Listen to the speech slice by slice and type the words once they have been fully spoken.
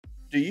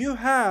Do you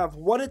have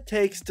what it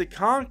takes to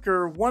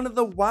conquer one of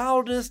the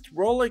wildest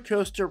roller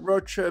coaster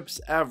road trips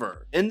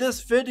ever? In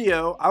this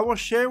video, I will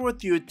share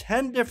with you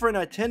 10 different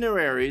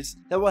itineraries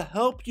that will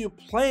help you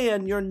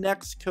plan your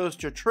next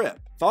coaster trip,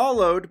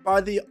 followed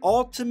by the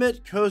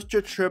ultimate coaster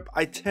trip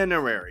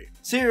itinerary.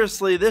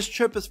 Seriously, this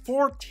trip is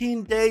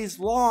 14 days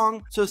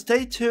long, so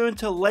stay tuned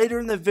till later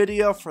in the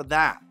video for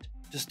that.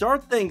 To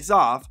start things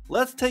off,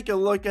 let's take a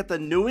look at the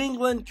New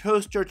England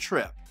coaster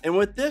trip. And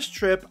with this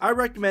trip, I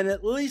recommend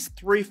at least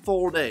 3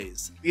 full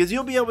days, because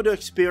you'll be able to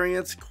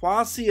experience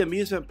Quassy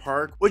amusement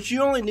park, which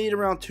you only need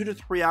around 2 to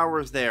 3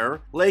 hours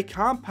there,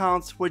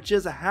 Compounce, which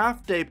is a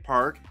half-day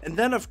park, and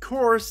then of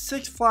course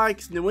Six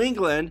Flags New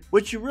England,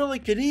 which you really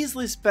could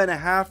easily spend a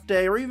half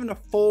day or even a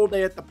full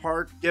day at the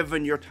park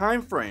given your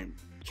time frame.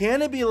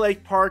 Canopy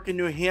Lake Park in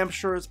New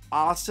Hampshire is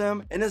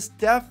awesome and is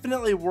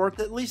definitely worth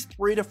at least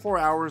 3 to 4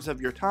 hours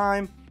of your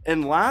time.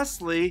 And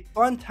lastly,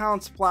 Funtown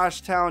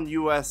Splashtown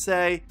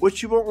USA,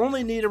 which you will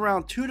only need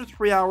around 2 to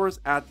 3 hours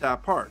at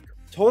that park.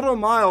 Total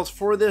miles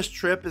for this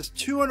trip is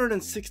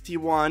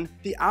 261,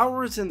 the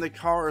hours in the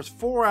car is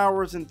 4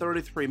 hours and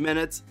 33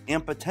 minutes,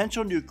 and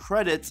potential new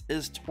credits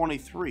is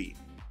 23.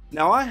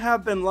 Now, I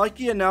have been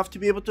lucky enough to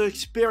be able to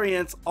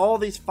experience all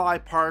these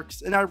 5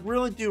 parks, and I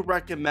really do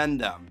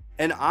recommend them.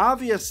 And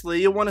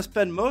obviously, you'll want to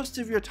spend most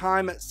of your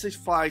time at Six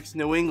Flags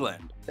New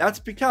England. That's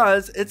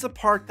because it's a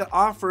park that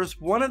offers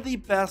one of the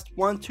best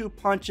 1-2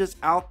 punches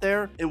out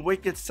there in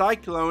Wicked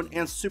Cyclone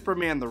and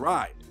Superman the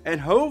Ride.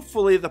 And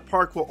hopefully the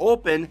park will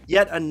open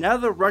yet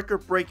another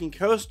record-breaking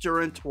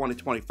coaster in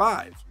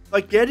 2025.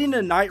 But getting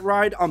a night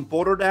ride on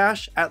Boulder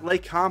Dash at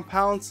Lake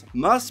Compounce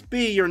must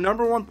be your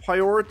 #1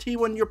 priority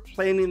when you're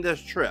planning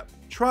this trip.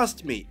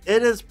 Trust me,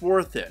 it is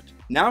worth it.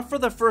 Now for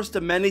the first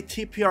of many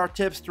TPR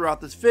tips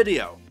throughout this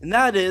video, and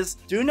that is,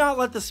 do not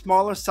let the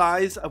smaller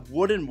size of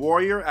Wooden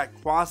Warrior at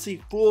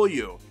Quassy fool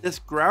you. This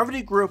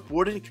Gravity Group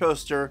wooden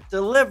coaster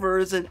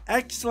delivers an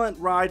excellent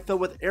ride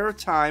filled with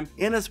airtime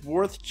and is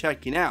worth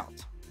checking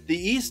out. The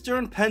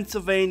Eastern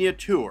Pennsylvania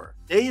Tour,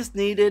 days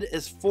needed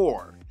is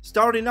 4.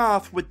 Starting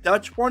off with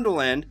Dutch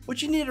Wonderland,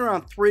 which you need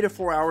around 3 to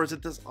 4 hours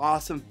at this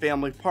awesome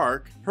family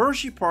park,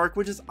 HersheyPark,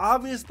 which is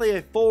obviously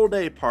a full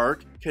day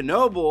park,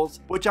 Knoebels,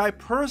 which I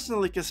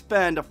personally could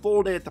spend a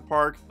full day at the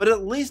park, but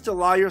at least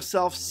allow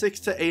yourself 6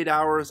 to 8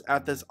 hours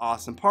at this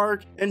awesome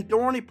park, and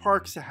Dorney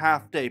Park's a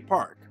half day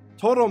park.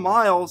 Total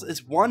miles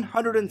is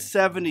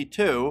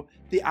 172,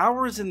 the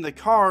hours in the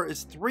car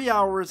is 3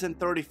 hours and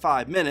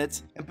 35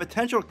 minutes, and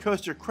potential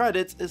coaster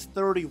credits is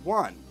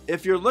 31.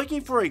 If you're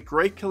looking for a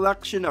great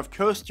collection of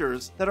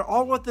coasters that are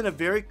all within a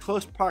very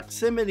close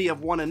proximity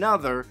of one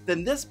another,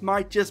 then this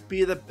might just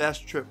be the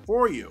best trip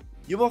for you.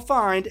 You will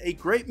find a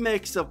great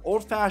mix of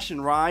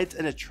old-fashioned rides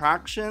and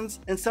attractions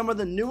and some of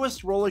the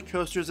newest roller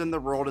coasters in the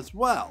world as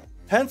well.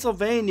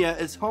 Pennsylvania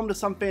is home to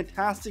some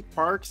fantastic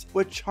parks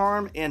with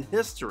charm and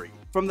history.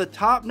 From the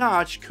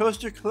top-notch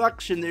coaster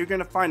collection that you're going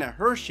to find at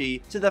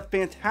Hershey to the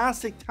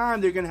fantastic time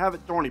that you're going to have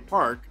at Dorney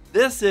Park,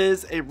 this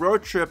is a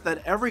road trip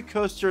that every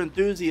coaster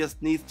enthusiast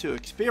needs to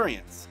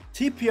experience.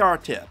 TPR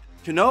tip: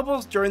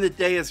 Knoebels during the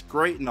day is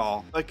great and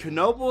all, but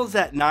Knoebels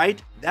at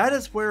night, that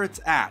is where it's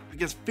at,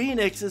 because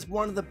Phoenix is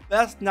one of the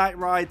best night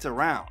rides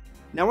around.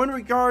 Now, in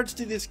regards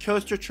to these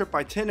coaster trip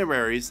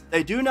itineraries,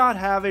 they do not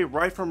have a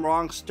right from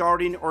wrong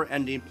starting or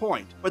ending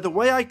point, but the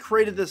way I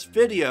created this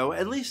video,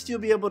 at least you'll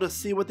be able to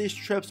see what these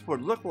trips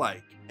would look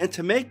like. And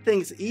to make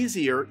things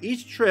easier,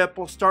 each trip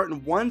will start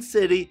in one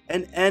city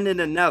and end in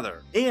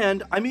another.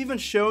 And I'm even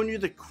showing you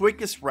the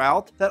quickest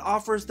route that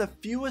offers the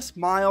fewest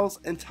miles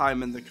and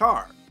time in the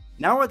car.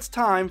 Now it's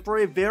time for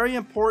a very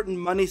important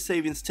money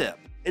savings tip.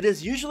 It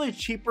is usually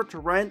cheaper to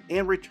rent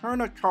and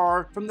return a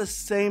car from the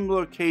same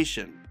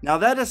location. Now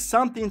that is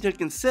something to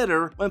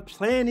consider when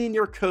planning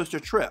your coaster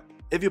trip.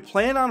 If you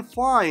plan on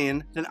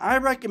flying, then I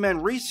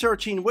recommend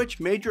researching which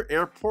major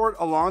airport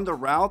along the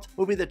route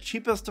will be the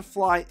cheapest to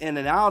fly in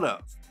and out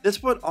of.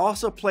 This would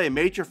also play a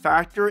major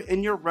factor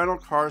in your rental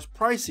car's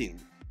pricing.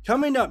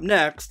 Coming up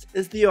next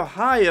is the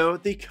Ohio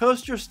The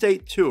Coaster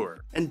State Tour,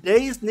 and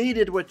days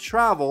needed with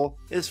travel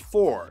is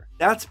 4.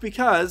 That's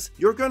because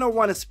you're going to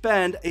want to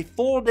spend a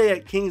full day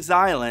at Kings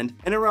Island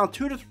and around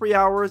 2 to 3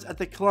 hours at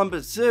the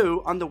Columbus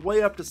Zoo on the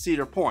way up to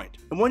Cedar Point.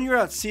 And when you're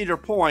at Cedar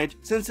Point,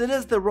 since it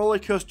is the roller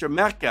coaster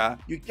mecca,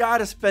 you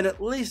gotta spend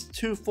at least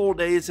 2 full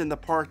days in the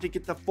park to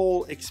get the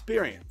full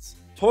experience.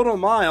 Total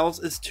miles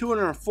is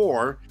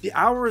 204, the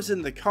hours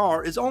in the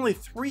car is only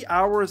 3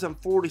 hours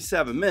and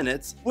 47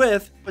 minutes,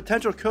 with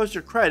potential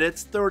coaster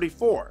credits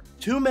 34.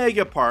 2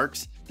 mega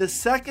parks, the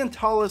second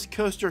tallest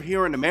coaster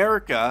here in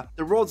America,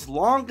 the world's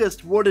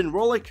longest wooden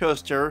roller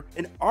coaster,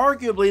 and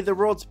arguably the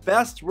world's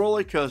best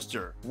roller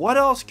coaster. What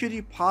else could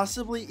you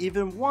possibly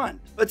even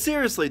want? But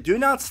seriously, do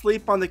not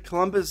sleep on the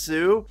Columbus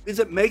Zoo, because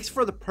it makes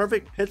for the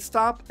perfect pit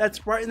stop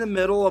that's right in the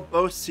middle of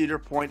both Cedar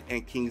Point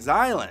and Kings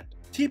Island.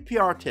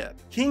 TPR tip: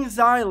 Kings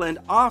Island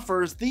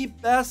offers the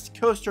best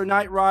coaster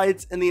night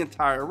rides in the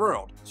entire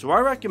world, so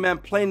I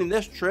recommend planning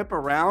this trip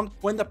around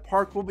when the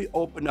park will be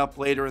opened up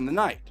later in the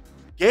night.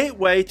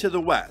 Gateway to the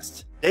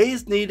West,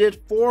 days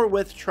needed 4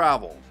 with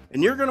travel.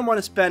 and you're going to want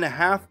to spend a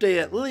half day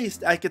at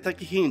least at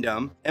Kentucky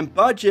Kingdom and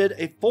budget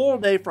a full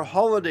day for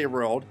Holiday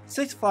World,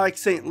 Six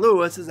Flags St.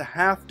 Louis is a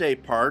half day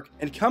park,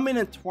 and coming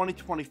in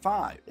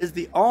 2025 is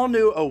the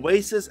all-new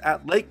Oasis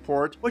at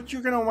Lakeport, which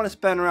you're going to want to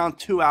spend around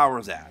 2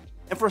 hours at.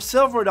 And for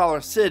Silver Dollar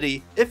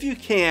City, if you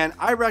can,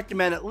 I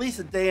recommend at least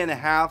a day and a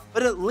half,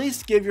 but at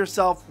least give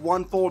yourself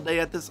one full day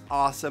at this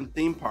awesome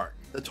theme park.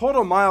 The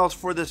total miles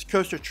for this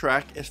coaster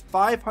trek is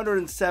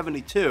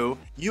 572.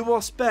 You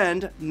will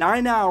spend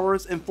 9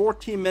 hours and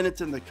 14 minutes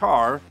in the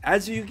car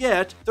as you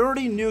get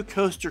 30 new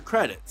coaster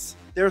credits.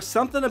 There's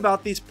something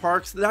about these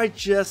parks that I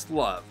just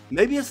love.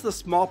 Maybe it's the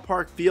small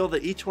park feel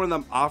that each one of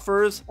them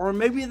offers, or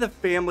maybe the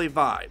family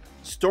vibe.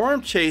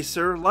 Storm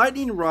Chaser,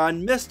 Lightning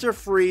Run, Mr.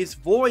 Freeze,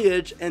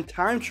 Voyage, and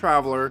Time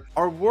Traveler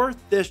are worth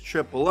this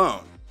trip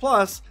alone.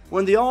 Plus,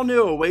 when the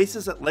all-new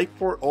Oasis at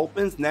Lakeport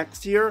opens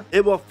next year,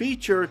 it will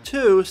feature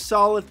 2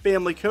 solid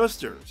family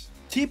coasters.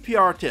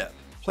 TPR tip: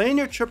 plan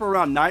your trip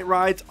around night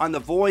rides on the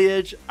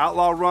Voyage,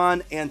 Outlaw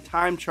Run, and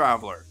Time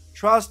Traveler.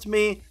 Trust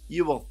me,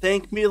 you will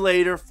thank me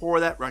later for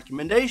that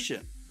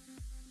recommendation.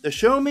 The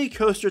Show Me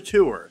Coaster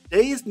Tour,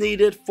 days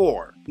needed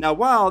 4. Now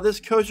while this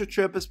coaster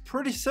trip is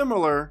pretty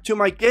similar to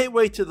my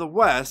Gateway to the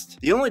West,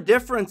 the only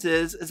difference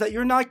is that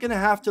you're not going to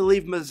have to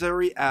leave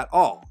Missouri at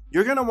all.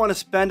 You're going to want to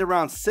spend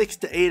around 6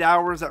 to 8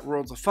 hours at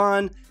Worlds of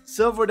Fun,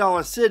 Silver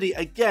Dollar City,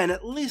 again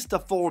at least a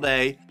full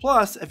day,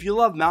 plus if you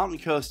love mountain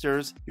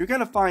coasters, you're going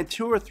to find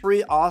 2 or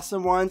 3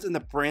 awesome ones in the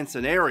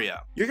Branson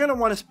area. You're going to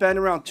want to spend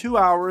around 2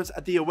 hours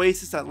at the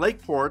Oasis at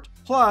Lakeport,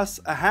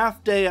 plus a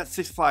half day at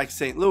Six Flags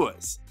St.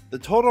 Louis. The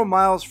total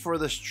miles for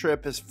this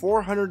trip is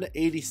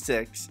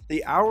 486.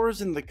 The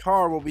hours in the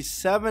car will be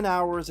 7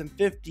 hours and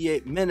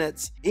 58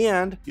 minutes,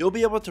 and you'll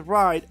be able to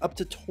ride up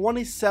to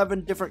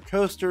 27 different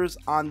coasters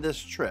on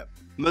this trip.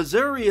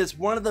 Missouri is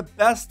one of the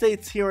best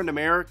states here in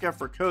America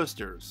for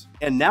coasters.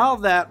 And now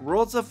that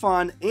Worlds of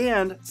Fun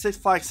and Six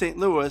Flags St.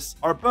 Louis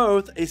are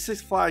both a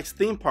Six Flags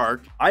theme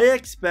park, I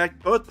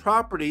expect both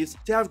properties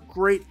to have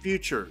great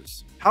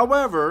futures.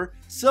 However,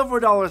 Silver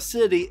Dollar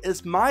City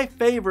is my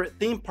favorite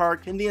theme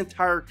park in the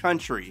entire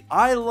country.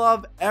 I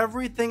love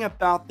everything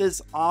about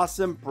this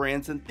awesome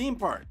Branson theme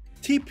park.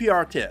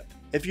 TPR tip: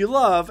 if you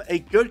love a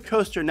good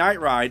coaster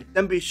night ride,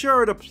 then be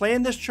sure to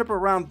plan this trip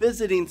around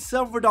visiting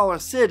Silver Dollar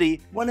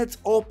City when it's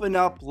open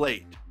up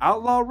late.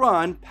 Outlaw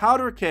Run,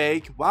 Powder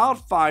Keg,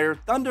 Wildfire,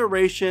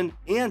 Thunderation,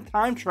 and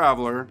Time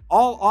Traveler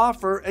all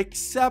offer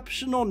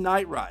exceptional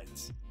night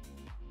rides.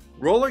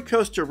 Roller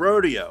Coaster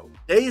Rodeo,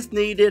 days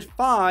needed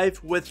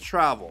 5 with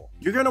travel.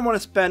 You're going to want to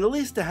spend at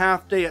least a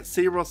half day at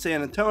SeaWorld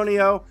San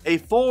Antonio, a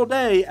full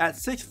day at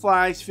Six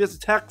Flags Fiesta,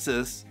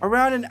 Texas,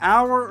 around an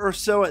hour or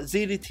so at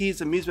ZDT's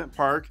amusement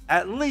park,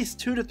 at least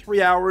 2 to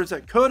 3 hours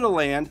at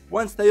Land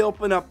once they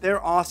open up their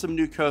awesome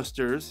new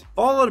coasters,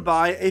 followed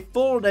by a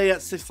full day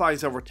at Six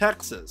Flags Over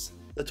Texas.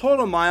 The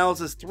total miles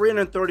is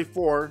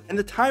 334, and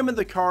the time in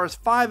the car is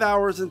 5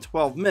 hours and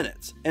 12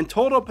 minutes, and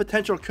total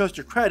potential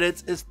coaster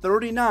credits is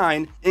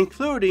 39,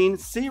 including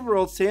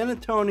SeaWorld San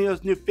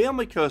Antonio's new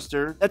family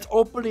coaster that's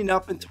opening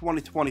up in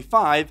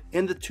 2025,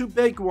 and the 2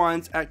 big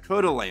ones at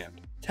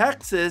Land.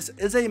 Texas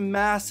is a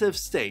massive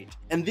state,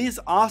 and these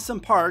awesome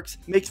parks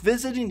makes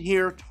visiting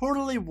here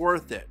totally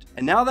worth it.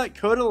 And now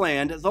that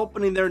Land is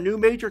opening their new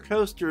major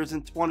coasters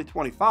in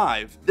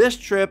 2025, this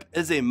trip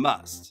is a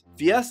must.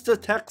 Fiesta,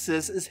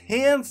 Texas is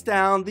hands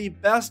down the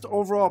best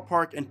overall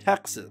park in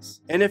Texas.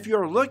 And if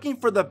you're looking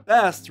for the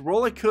best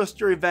roller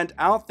coaster event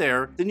out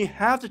there, then you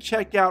have to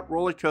check out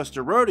Roller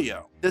Coaster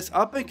Rodeo. This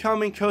up and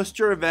coming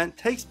coaster event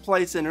takes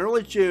place in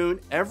early June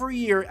every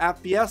year at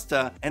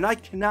Fiesta, and I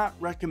cannot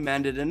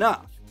recommend it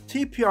enough.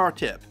 TPR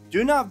tip: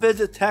 do not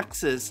visit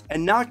Texas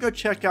and not go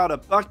check out a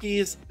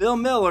Buc-ee's, Bill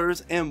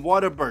Miller's, and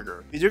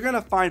Whataburger, because you're going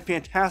to find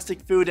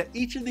fantastic food at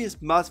each of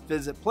these must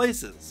visit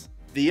places.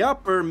 The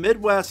Upper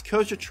Midwest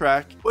Coaster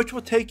Trek, which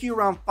will take you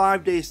around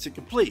 5 days to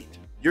complete.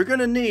 You're going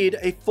to need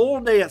a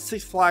full day at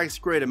Six Flags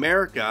Great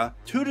America,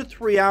 2 to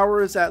 3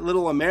 hours at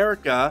Little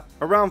America,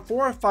 around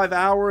 4 or 5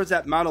 hours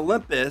at Mount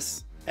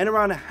Olympus, and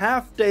around a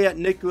half day at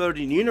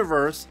Nickelodeon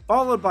Universe,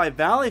 followed by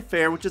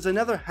Valleyfair, which is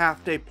another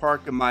half day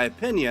park in my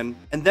opinion.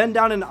 And then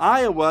down in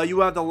Iowa,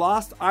 you have the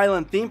Lost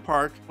Island theme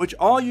park, which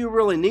all you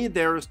really need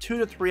there is 2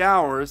 to 3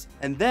 hours,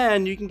 and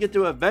then you can get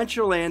to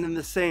Adventureland in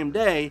the same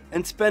day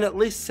and spend at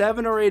least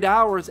 7 or 8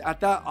 hours at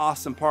that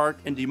awesome park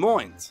in Des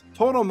Moines.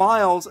 Total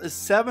miles is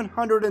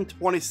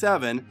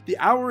 727, the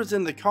hours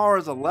in the car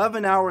is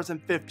 11 hours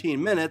and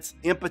 15 minutes,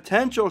 and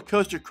potential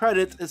coaster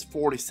credits is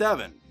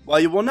 47. While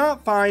you will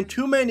not find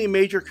too many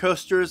major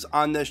coasters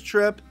on this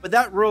trip, but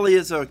that really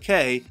is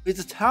okay,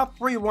 because the top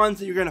 3 ones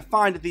that you're going to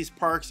find at these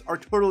parks are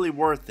totally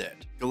worth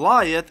it.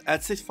 Goliath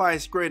at Six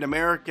Flags Great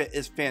America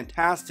is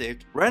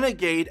fantastic,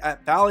 Renegade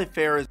at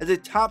Valleyfair is a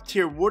top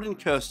tier wooden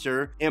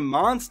coaster, and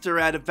Monster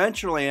at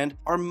Adventureland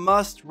are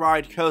must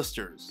ride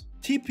coasters.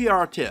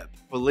 TPR tip: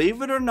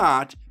 believe it or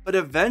not, but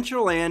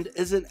Adventureland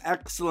is an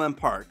excellent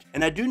park,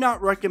 and I do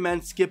not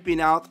recommend skipping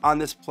out on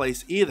this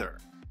place either.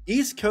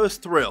 East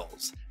Coast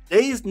Thrills,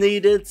 Days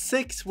needed,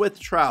 6 with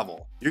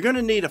travel. You're going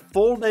to need a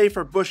full day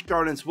for Busch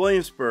Gardens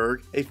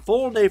Williamsburg, a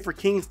full day for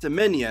King's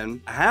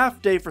Dominion, a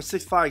half day for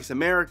Six Flags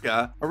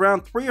America,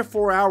 around 3 or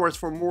 4 hours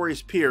for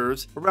Maury's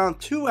Piers, around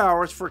 2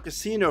 hours for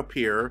Casino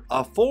Pier,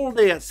 a full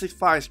day at Six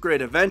Flags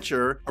Great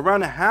Adventure,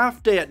 around a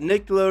half day at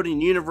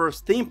Nickelodeon Universe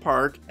Theme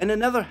Park, and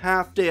another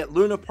half day at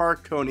Luna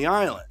Park Coney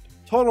Island.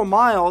 Total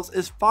miles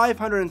is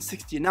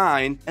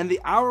 569 and the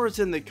hours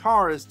in the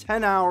car is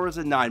 10 hours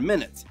and 9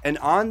 minutes. And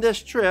on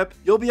this trip,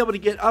 you'll be able to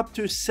get up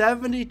to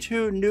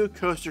 72 new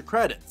coaster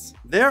credits.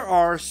 There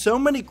are so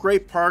many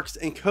great parks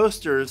and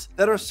coasters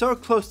that are so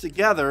close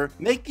together,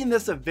 making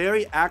this a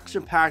very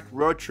action-packed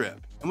road trip.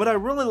 And what I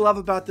really love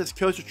about this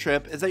coaster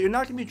trip is that you're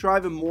not going to be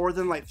driving more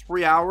than like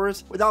 3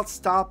 hours without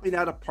stopping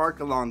at a park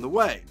along the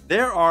way.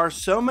 There are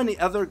so many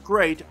other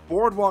great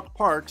boardwalk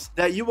parks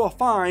that you will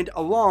find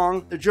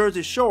along the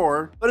Jersey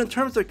Shore, but in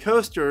terms of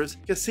coasters,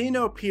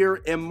 Casino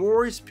Pier and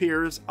Maury's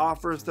Piers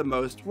offers the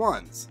most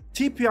ones.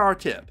 TPR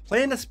tip: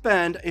 plan to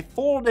spend a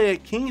full day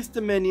at King's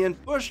Dominion,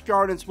 Busch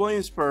Gardens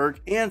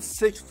Williamsburg, and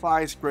Six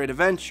Flags Great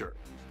Adventure.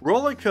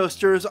 Roller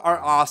coasters are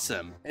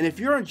awesome, and if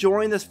you're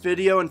enjoying this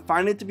video and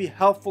find it to be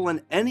helpful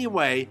in any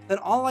way, then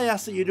all I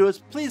ask that you do is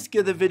please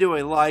give the video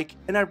a like,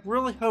 and I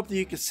really hope that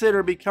you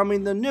consider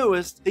becoming the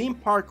newest theme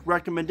park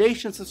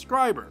recommendation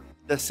subscriber.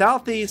 The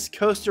Southeast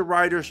Coaster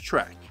Riders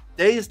Trek.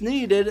 Days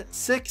needed,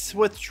 6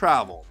 with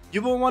travel.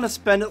 You will want to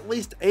spend at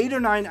least 8 or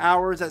 9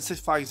 hours at Six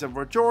Flags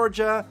Over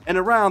Georgia and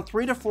around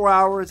 3 to 4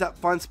 hours at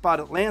Fun Spot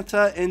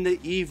Atlanta in the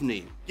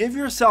evening. Give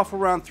yourself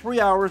around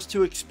 3 hours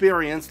to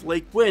experience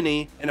Lake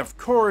Winnie and of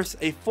course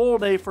a full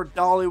day for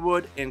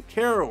Dollywood and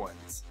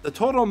Carowinds. The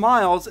total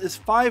miles is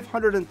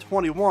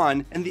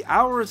 521 and the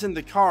hours in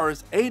the car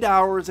is 8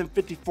 hours and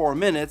 54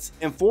 minutes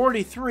and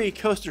 43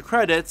 coaster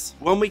credits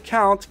when we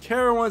count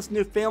Carowinds'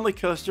 new family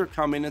coaster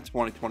coming in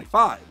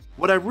 2025.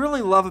 What I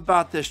really love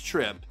about this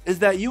trip is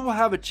that you will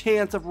have a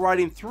chance of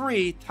riding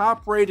 3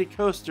 top-rated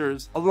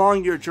coasters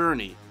along your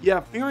journey. You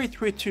have Fury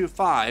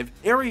 325,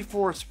 Air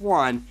Force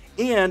 1,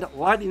 and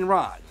Lightning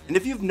Rod. And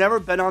if you've never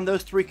been on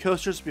those 3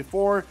 coasters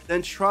before,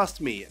 then trust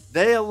me,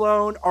 they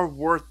alone are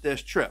worth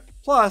this trip.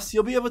 Plus,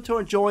 you'll be able to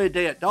enjoy a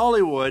day at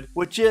Dollywood,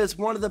 which is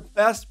one of the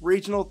best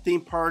regional theme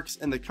parks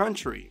in the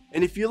country.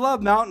 And if you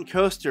love mountain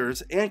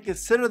coasters and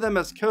consider them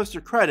as coaster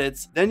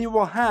credits, then you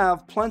will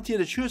have plenty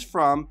to choose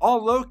from,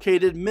 all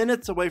located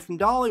minutes away from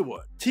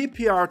Dollywood.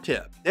 TPR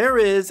tip: there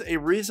is a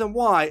reason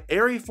why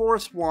Air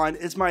Force 1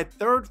 is my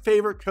 3rd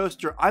favorite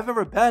coaster I've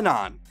ever been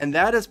on, and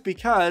that is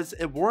because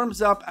it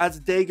warms up as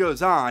the day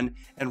goes on,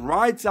 and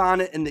rides on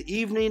it in the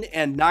evening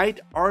and night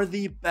are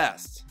the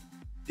best.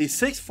 The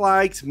Six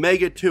Flags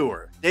Mega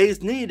Tour.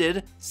 Days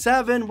needed,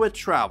 7 with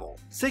travel.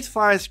 Six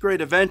Flags Great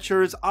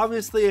Adventure is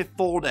obviously a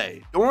full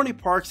day. Dorney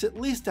Park's at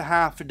least a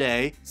half a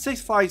day. Six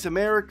Flags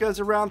America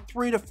is around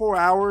 3 to 4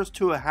 hours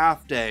to a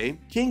half day.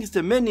 King's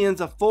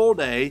Dominion's a full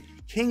day.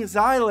 Kings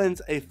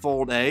Island's a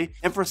full day,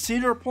 and for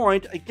Cedar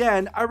Point,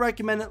 again, I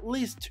recommend at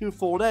least 2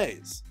 full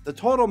days. The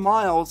total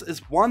miles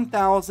is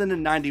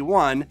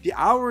 1,091, the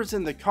hours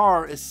in the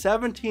car is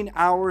 17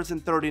 hours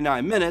and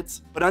 39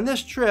 minutes, but on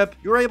this trip,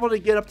 you're able to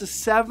get up to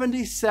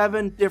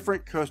 77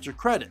 different coaster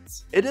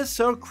credits. It is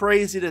so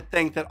crazy to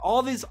think that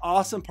all these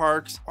awesome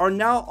parks are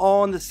now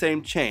all in the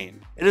same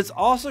chain. It is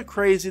also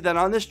crazy that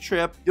on this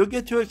trip, you'll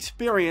get to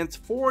experience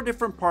 4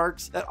 different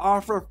parks that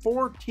offer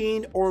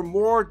 14 or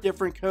more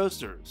different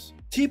coasters.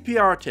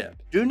 TPR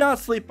tip: do not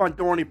sleep on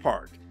Dorney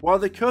Park. While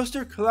the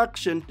coaster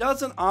collection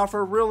doesn't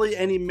offer really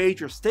any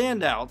major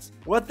standouts,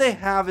 what they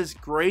have is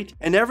great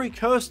and every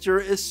coaster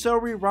is so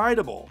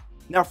re-rideable.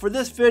 Now for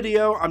this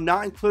video, I'm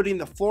not including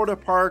the Florida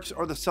parks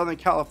or the Southern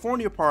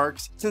California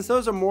parks since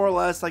those are more or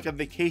less like a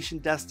vacation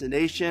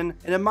destination,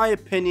 and in my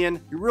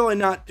opinion, you're really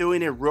not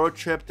doing a road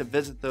trip to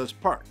visit those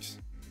parks.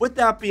 With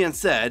that being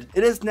said,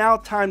 it is now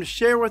time to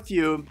share with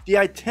you the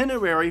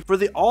itinerary for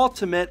the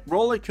ultimate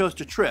roller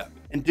coaster trip.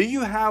 And do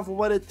you have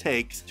what it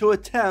takes to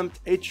attempt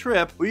a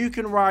trip where you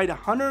can ride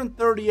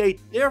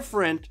 138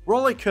 different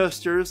roller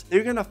coasters that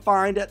you're going to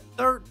find at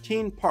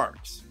 13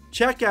 parks?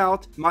 Check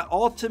out my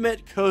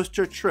ultimate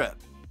coaster trip.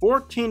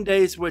 14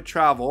 days with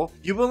travel,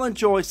 you will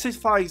enjoy Six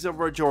Flags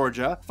Over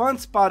Georgia, Fun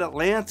Spot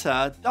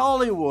Atlanta,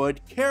 Dollywood,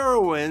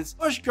 Carowinds,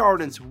 Busch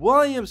Gardens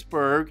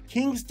Williamsburg,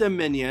 King's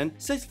Dominion,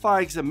 Six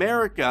Flags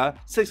America,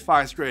 Six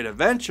Flags Great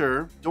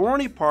Adventure,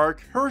 Dorney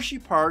Park,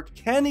 HersheyPark,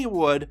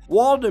 Kennywood,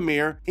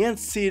 Waldameer, and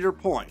Cedar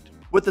Point,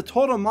 with the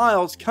total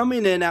miles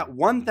coming in at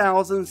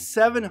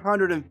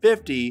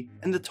 1,750,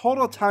 and the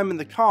total time in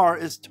the car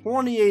is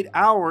 28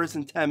 hours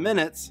and 10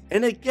 minutes,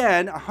 and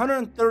again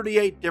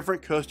 138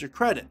 different coaster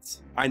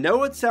credits. I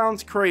know it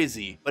sounds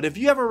crazy, but if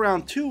you have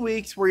around 2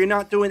 weeks where you're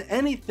not doing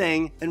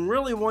anything and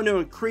really want to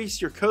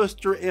increase your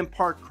coaster and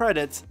park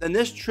credits, then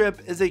this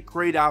trip is a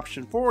great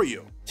option for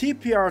you.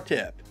 TPR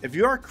tip: if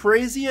you are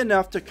crazy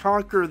enough to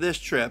conquer this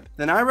trip,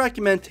 then I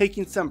recommend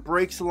taking some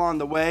breaks along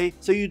the way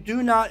so you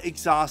do not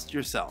exhaust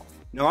yourself.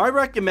 Now I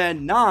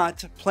recommend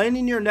not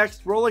planning your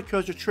next roller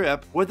coaster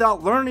trip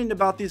without learning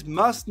about these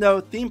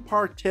must-know theme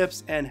park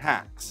tips and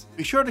hacks.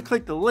 Be sure to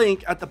click the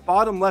link at the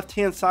bottom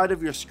left-hand side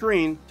of your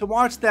screen to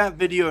watch that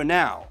video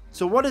now.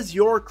 So what is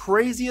your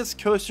craziest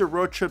coaster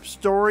road trip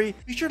story?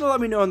 Be sure to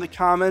let me know in the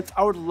comments,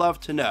 I would love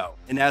to know.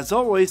 And as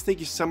always, thank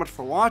you so much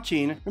for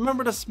watching.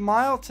 Remember to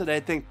smile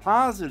today, think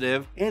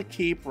positive, and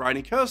keep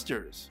riding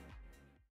coasters.